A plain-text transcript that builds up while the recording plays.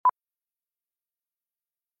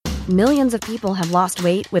Millions of people have lost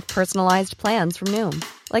weight with personalized plans from Noom.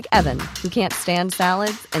 Like Evan, who can't stand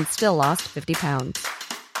salads and still lost 50 pounds.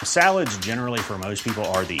 Salads generally for most people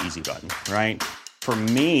are the easy button, right? For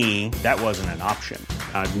me, that wasn't an option.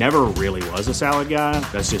 I never really was a salad guy.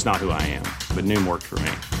 That's just not who I am. But Noom worked for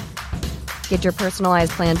me. Get your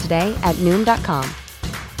personalized plan today at Noom.com.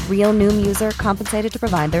 Real Noom user compensated to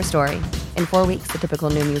provide their story. In 4 weeks, the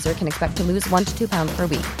typical Noom user can expect to lose 1 to 2 pounds per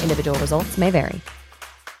week. Individual results may vary.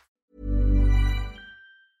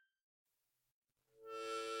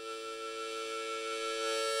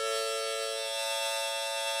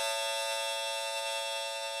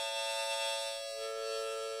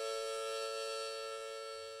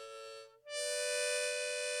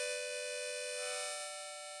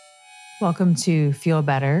 Welcome to Feel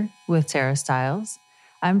Better with Tara Stiles.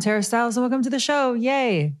 I'm Tara Stiles and welcome to the show.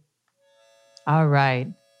 Yay. All right,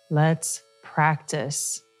 let's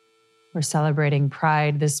practice. We're celebrating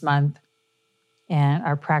Pride this month, and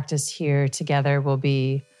our practice here together will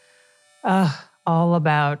be all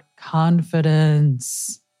about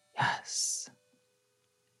confidence. Yes.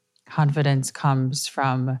 Confidence comes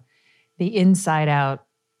from the inside out,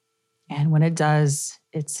 and when it does,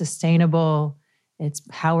 it's sustainable, it's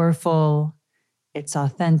powerful, it's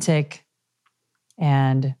authentic,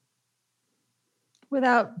 and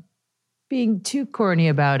without being too corny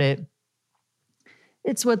about it,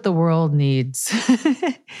 it's what the world needs.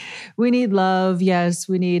 We need love, yes,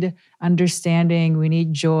 we need understanding, we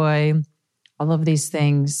need joy, all of these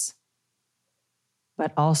things.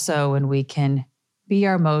 But also when we can be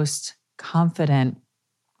our most confident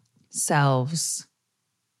selves,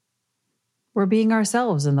 we're being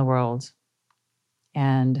ourselves in the world.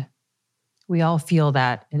 And we all feel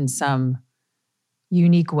that in some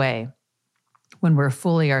unique way. When we're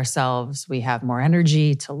fully ourselves, we have more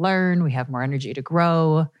energy to learn, we have more energy to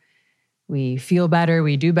grow, we feel better,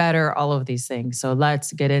 we do better, all of these things. So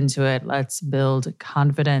let's get into it. Let's build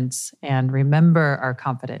confidence and remember our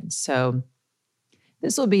confidence. So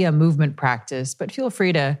this will be a movement practice, but feel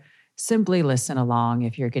free to simply listen along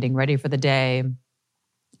if you're getting ready for the day,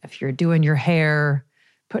 if you're doing your hair,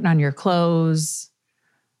 putting on your clothes,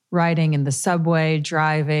 riding in the subway,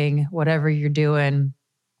 driving, whatever you're doing.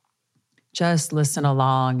 Just listen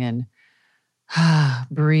along and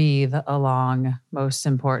breathe along, most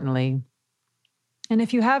importantly. And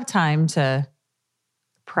if you have time to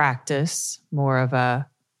practice more of a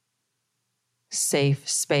safe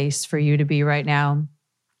space for you to be right now,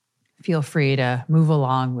 feel free to move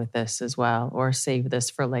along with this as well, or save this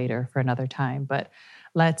for later, for another time. But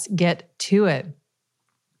let's get to it.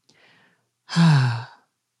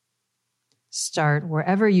 Start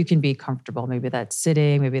wherever you can be comfortable. Maybe that's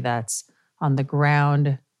sitting, maybe that's on the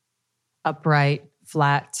ground, upright,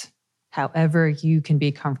 flat, however you can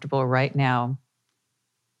be comfortable right now.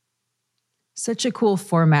 Such a cool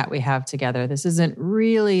format we have together. This isn't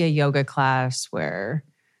really a yoga class where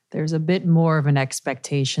there's a bit more of an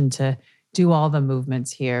expectation to do all the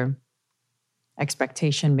movements here.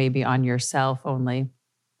 Expectation maybe on yourself only.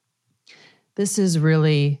 This is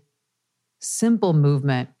really simple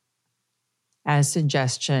movement as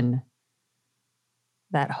suggestion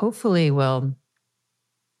that hopefully will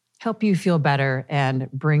help you feel better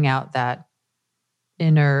and bring out that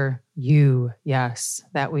inner you, yes,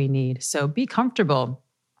 that we need. So be comfortable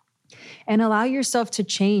and allow yourself to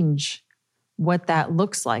change what that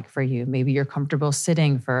looks like for you. Maybe you're comfortable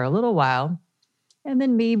sitting for a little while, and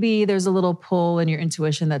then maybe there's a little pull in your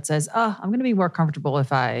intuition that says, oh, I'm going to be more comfortable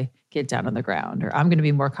if I get down on the ground, or I'm going to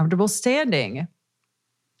be more comfortable standing.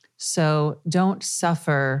 So don't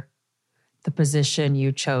suffer the position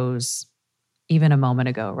you chose even a moment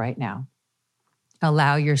ago, right now.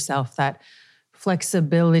 Allow yourself that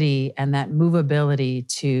flexibility and that movability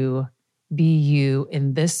to be you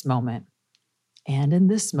in this moment, and in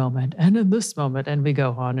this moment, and in this moment, and we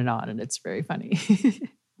go on, and it's very funny.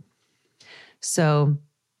 So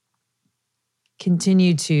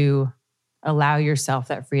continue to allow yourself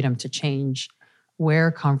that freedom to change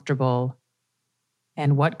where comfortable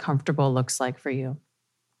and what comfortable looks like for you.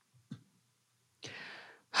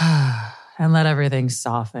 And let everything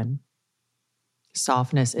soften.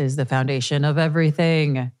 Softness is the foundation of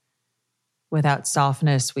everything. Without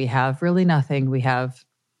softness, we have really nothing. We have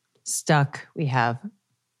stuck, we have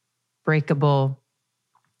breakable,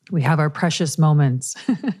 we have our precious moments.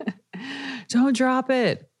 Don't drop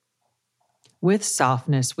it. With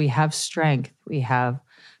softness, we have strength, we have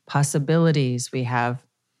possibilities, we have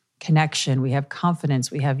connection, we have confidence,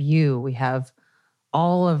 we have you, we have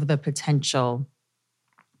all of the potential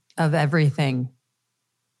of everything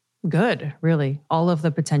good, really, all of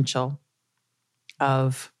the potential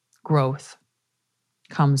of growth.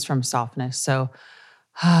 comes from softness. So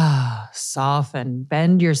soften,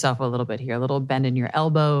 bend yourself a little bit here, a little bend in your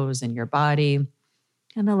elbows and your body,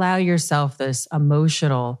 and allow yourself this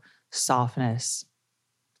emotional softness.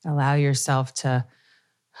 Allow yourself to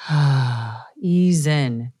ease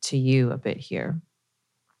in to you a bit here.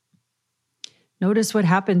 Notice what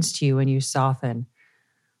happens to you when you soften.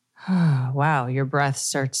 Wow, your breath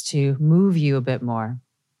starts to move you a bit more.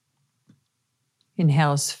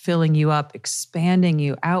 Inhales, filling you up, expanding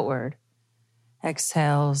you outward.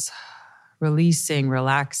 Exhales, releasing,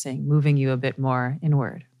 relaxing, moving you a bit more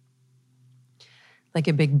inward. Like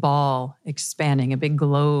a big ball expanding, a big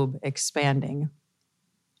globe expanding.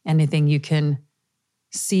 Anything you can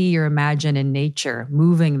see or imagine in nature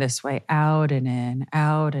moving this way, out and in,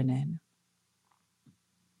 out and in.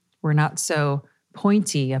 We're not so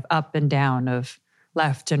pointy of up and down, of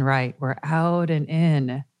left and right. We're out and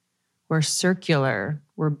in. We're circular.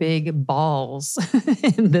 We're big balls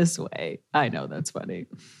in this way. I know, that's funny.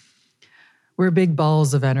 We're big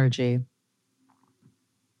balls of energy.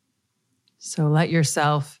 So let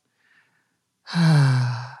yourself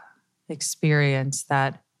experience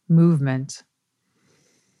that movement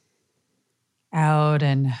out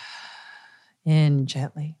and in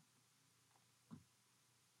gently.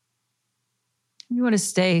 You want to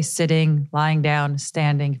stay sitting, lying down,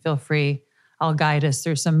 standing, feel free. I'll guide us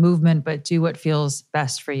through some movement, but do what feels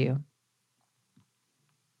best for you.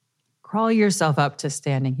 Crawl yourself up to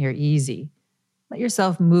standing here easy. Let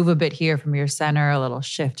yourself move a bit here from your center, a little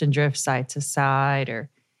shift and drift side to side, or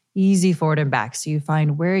easy forward and back so you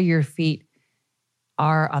find where your feet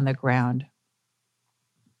are on the ground.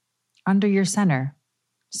 Under your center,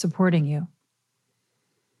 supporting you.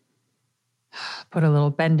 Put a little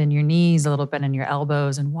bend in your knees, a little bend in your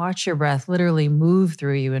elbows, and watch your breath literally move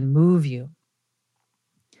through you and move you.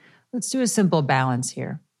 Let's do a simple balance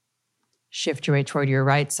here. Shift your weight toward your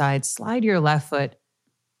right side, slide your left foot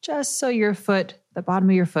just so your foot, the bottom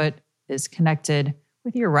of your foot, is connected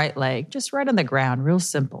with your right leg, just right on the ground, real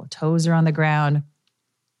simple. Toes are on the ground,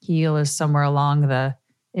 heel is somewhere along the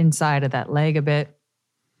inside of that leg a bit.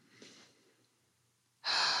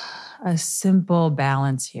 A simple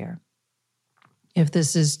balance here. If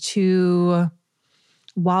this is too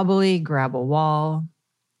wobbly, grab a wall,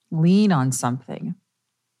 lean on something.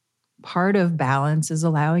 Part of balance is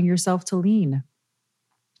allowing yourself to lean.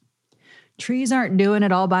 Trees aren't doing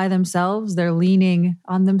it all by themselves. They're leaning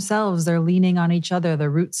on themselves. They're leaning on each other, the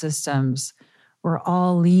root systems. We're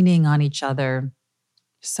all leaning on each other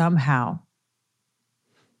somehow.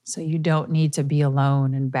 So you don't need to be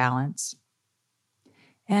alone in balance.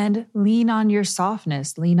 And lean on your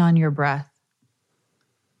softness, lean on your breath.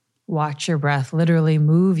 Watch your breath literally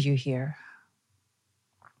move you here.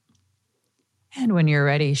 And when you're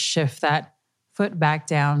ready, shift that foot back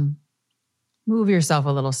down. Move yourself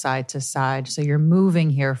a little side to side. So you're moving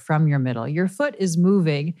here from your middle. Your foot is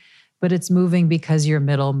moving, but it's moving because your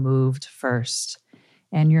middle moved first.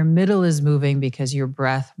 And your middle is moving because your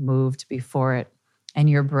breath moved before it. And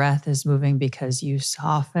your breath is moving because you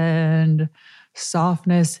softened.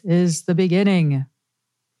 Softness is the beginning.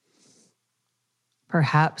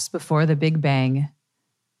 Perhaps before the Big Bang,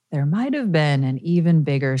 there might have been an even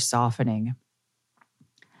bigger softening.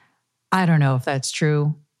 I don't know if that's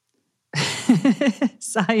true.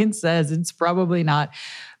 Science says it's probably not.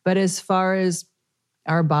 But as far as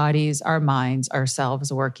our bodies, our minds,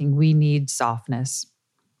 ourselves working, we need softness.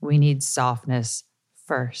 We need softness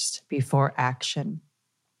first before action.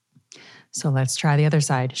 So let's try the other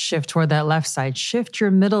side. Shift toward that left side. Shift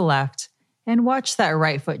your middle left and watch that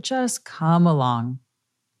right foot just come along.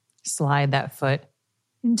 Slide that foot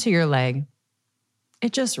into your leg.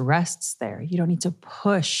 It just rests there. You don't need to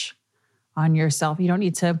push on yourself. You don't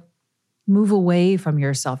need to move away from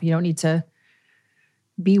yourself. You don't need to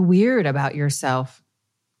be weird about yourself.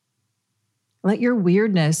 Let your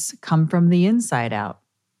weirdness come from the inside out,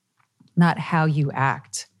 not how you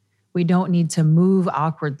act. We don't need to move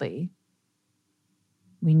awkwardly.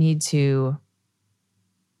 We need to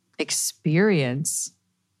experience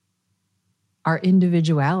our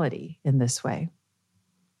individuality in this way,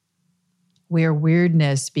 where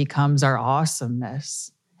weirdness becomes our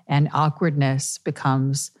awesomeness and awkwardness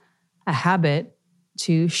becomes a habit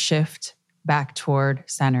to shift back toward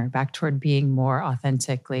center, back toward being more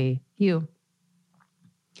authentically you.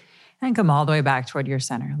 And come all the way back toward your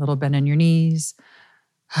center. A little bend in your knees.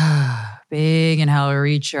 Big inhale,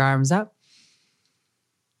 reach your arms up.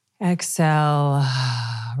 Exhale,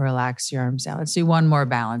 relax your arms down. Let's do one more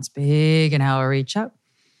balance. Big inhale, reach up.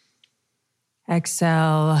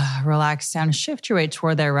 Exhale, relax down. Shift your weight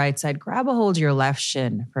toward that right side. Grab a hold of your left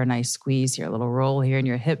shin for a nice squeeze here. A little roll here in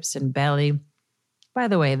your hips and belly. By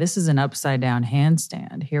the way, this is an upside down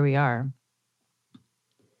handstand. Here we are.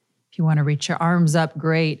 If you want to reach your arms up,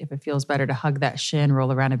 great. If it feels better to hug that shin,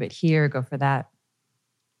 roll around a bit here, go for that.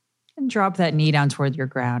 And drop that knee down toward your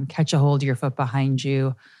ground. Catch a hold of your foot behind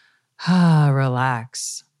you.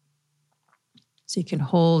 Relax. So you can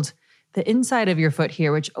hold the inside of your foot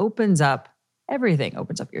here, which opens up everything.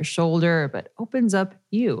 Opens up your shoulder, but opens up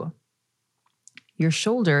you. Your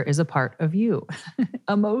shoulder is a part of you.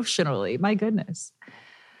 Emotionally, my goodness.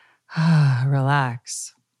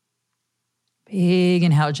 Relax. Big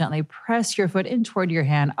inhale, gently press your foot in toward your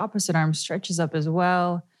hand. Opposite arm stretches up as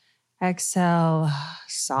well. Exhale,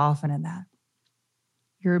 soften in that.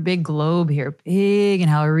 You're a big globe here. Big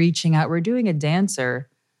inhale, reaching out. We're doing a dancer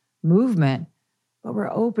movement, but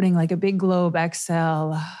we're opening like a big globe.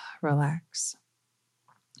 Exhale, relax.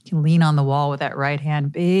 You can lean on the wall with that right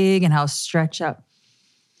hand. Big inhale, stretch up.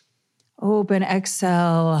 Open,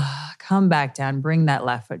 exhale, come back down. Bring that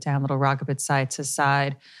left foot down. Little rock a bit side to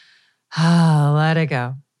side. Let it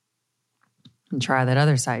go. And try that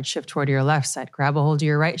other side. Shift toward your left side. Grab a hold of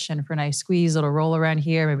your right shin for a nice squeeze. Little roll around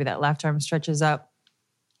here. Maybe that left arm stretches up.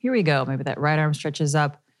 Here we go. Maybe that right arm stretches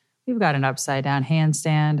up. We've got an upside down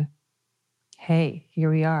handstand. Hey,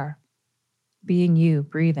 here we are. Being you,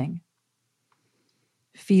 breathing.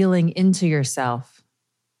 Feeling into yourself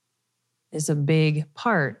is a big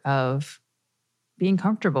part of being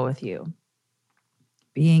comfortable with you.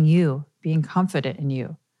 Being you, being confident in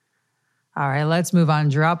you. All right, let's move on.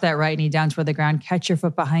 Drop that right knee down toward the ground. Catch your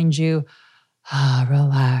foot behind you.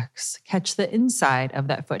 Relax. Catch the inside of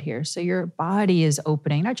that foot here. So your body is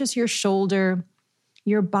opening, not just your shoulder.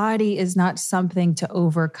 Your body is not something to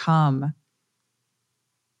overcome.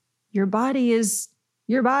 Your body is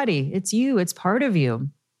your body. It's you. It's part of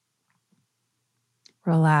you.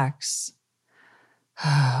 Relax.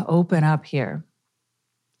 Open up here.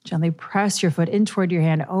 Gently press your foot in toward your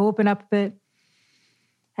hand. Open up a bit.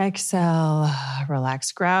 Exhale,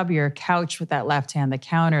 relax. Grab your couch with that left hand, the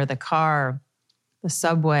counter, the car, the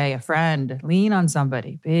subway, a friend. Lean on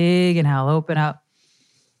somebody. Big inhale, open up.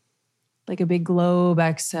 Like a big globe.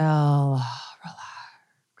 Exhale,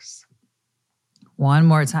 relax. One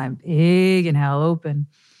more time. Big inhale, open.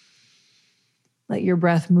 Let your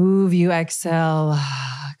breath move you. Exhale,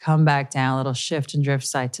 come back down. A little shift and drift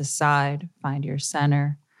side to side. Find your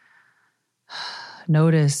center.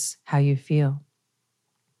 Notice how you feel.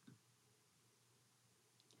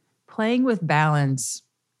 Playing with balance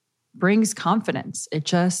brings confidence. It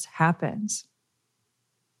just happens.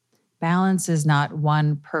 Balance is not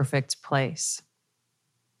one perfect place.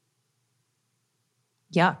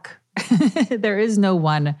 Yuck. There is no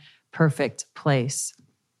one perfect place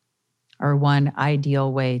or one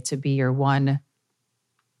ideal way to be or one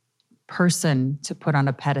person to put on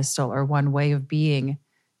a pedestal or one way of being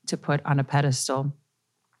to put on a pedestal.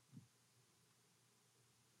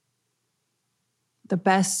 The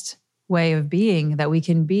best way of being that we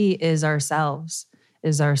can be is ourselves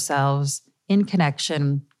in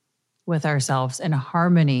connection with ourselves, in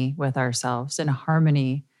harmony with ourselves, in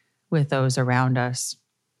harmony with those around us,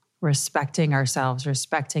 respecting ourselves,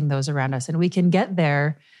 respecting those around us. And we can get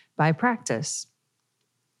there by practice,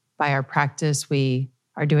 by our practice we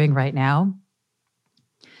are doing right now,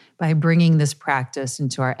 by bringing this practice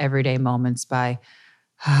into our everyday moments, by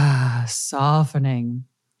softening.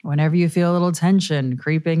 Whenever you feel a little tension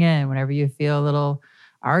creeping in, whenever you feel a little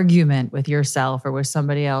argument with yourself or with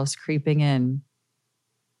somebody else creeping in,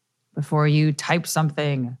 before you type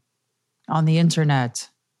something on the internet,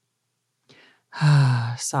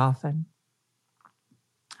 soften.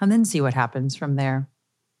 And then see what happens from there.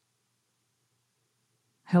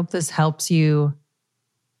 I hope this helps you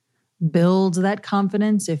build that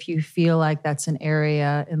confidence if you feel like that's an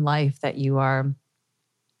area in life that you are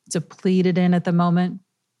depleted in at the moment,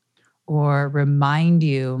 or remind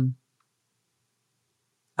you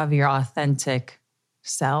of your authentic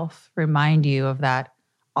self, remind you of that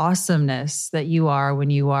awesomeness that you are when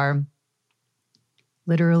you are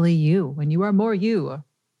literally you, when you are more you.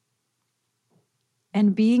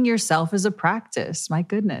 And being yourself is a practice, my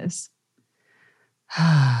goodness.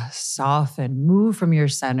 Soften, move from your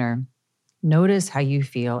center. Notice how you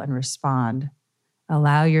feel and respond.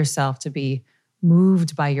 Allow yourself to be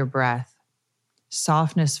moved by your breath.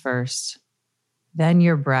 Softness first, then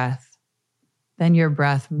your breath. Then your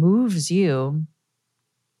breath moves you.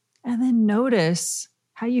 And then notice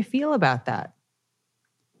how you feel about that.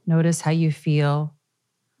 Notice how you feel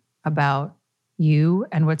about you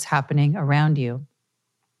and what's happening around you.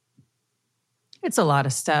 It's a lot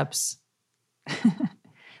of steps,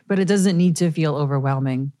 but it doesn't need to feel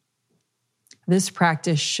overwhelming. This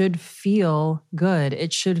practice should feel good.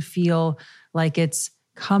 It should feel like it's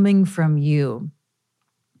coming from you,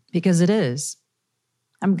 because it is.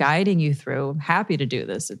 I'm guiding you through. I'm happy to do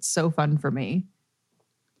this. It's so fun for me.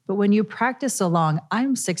 But when you practice along,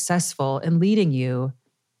 I'm successful in leading you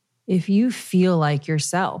if you feel like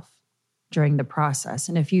yourself during the process,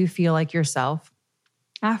 and if you feel like yourself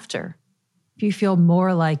after, if you feel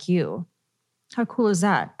more like you. How cool is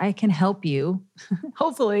that? I can help you,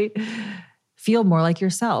 hopefully, feel more like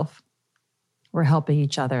yourself. We're helping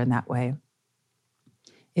each other in that way.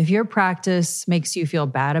 If your practice makes you feel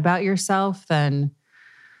bad about yourself, then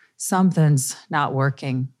something's not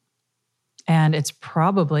working. And it's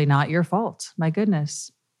probably not your fault. My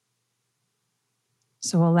goodness.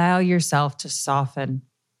 So allow yourself to soften.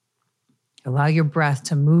 Allow your breath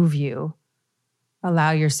to move you.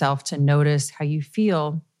 Allow yourself to notice how you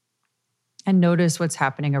feel and notice what's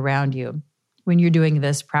happening around you when you're doing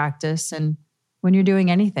this practice, and when you're doing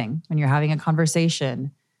anything, when you're having a conversation,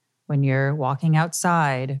 when you're walking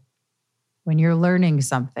outside, when you're learning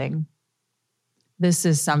something. This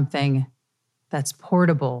is something that's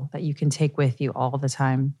portable, that you can take with you all the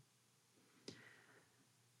time.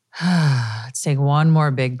 Let's take one more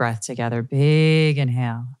big breath together. Big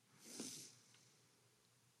inhale.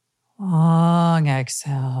 Long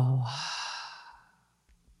exhale.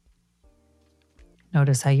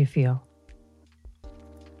 Notice how you feel.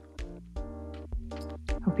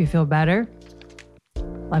 Hope you feel better.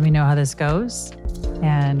 Let me know how this goes,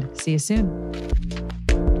 and see you soon.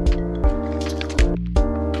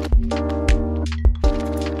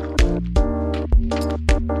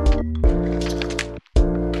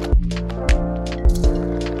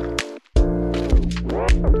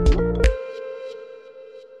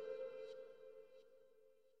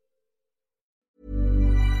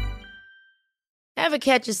 Ever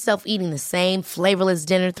catch yourself eating the same flavorless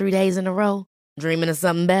dinner 3 days in a row? Dreaming of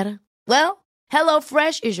something better? Well,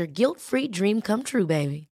 HelloFresh is your guilt-free dream come true,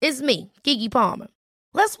 baby. It's me, Keke Palmer.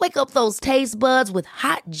 Let's wake up those taste buds with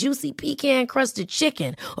hot, juicy pecan-crusted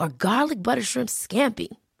chicken or garlic butter shrimp scampi.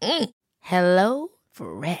 Hello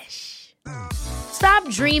Fresh. Stop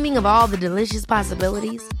dreaming of all the delicious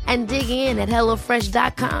possibilities and dig in at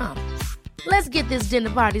HelloFresh.com. Let's get this dinner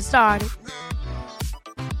party started.